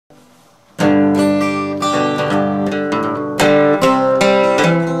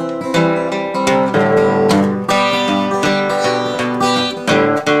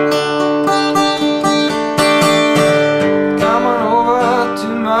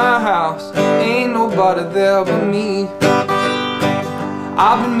house, ain't nobody there but me.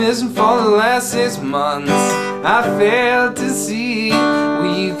 I've been missing for the last 6 months. I failed to see.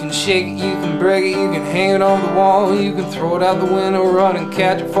 Well, you can shake it, you can break it, you can hang it on the wall, you can throw it out the window, run and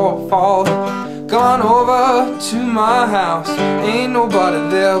catch it for a fall. Gone over to my house, ain't nobody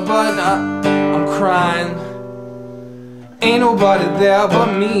there but I'm crying. Ain't nobody there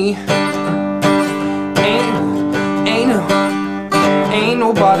but me. Ain't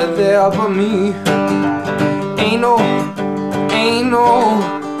nobody there but me. Ain't no,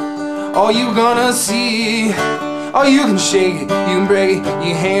 all you gonna see. Oh, you can shake it, you can break it,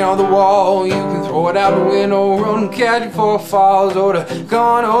 you can hang it on the wall, you can throw it out the window, run and catch it for a fall.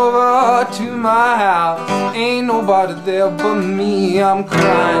 Gone over to my house, ain't nobody there but me. I'm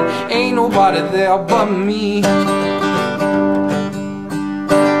crying, ain't nobody there but me.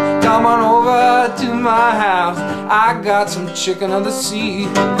 Come on over to my house, I got some chicken of the sea.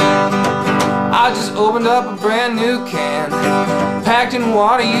 I just opened up a brand new can, packed in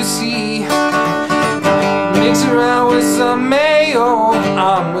water, you see. Mix around with some mayo,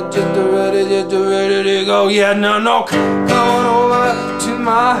 I'm just ready to go. Yeah, no, come on over to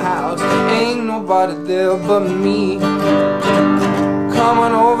my house, ain't nobody there but me. Come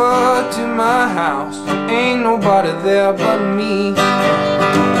on over to my house, ain't nobody there but me.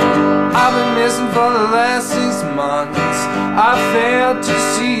 I've been missing for the last 6 months, I failed to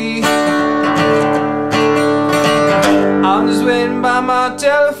see. I'm just waiting by my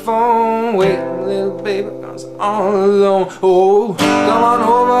telephone, waiting, little baby, 'cause I'm all alone. Oh, come on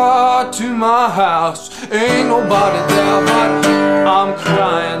over to my house, ain't nobody there but I'm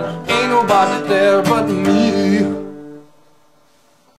crying. Ain't nobody there but me.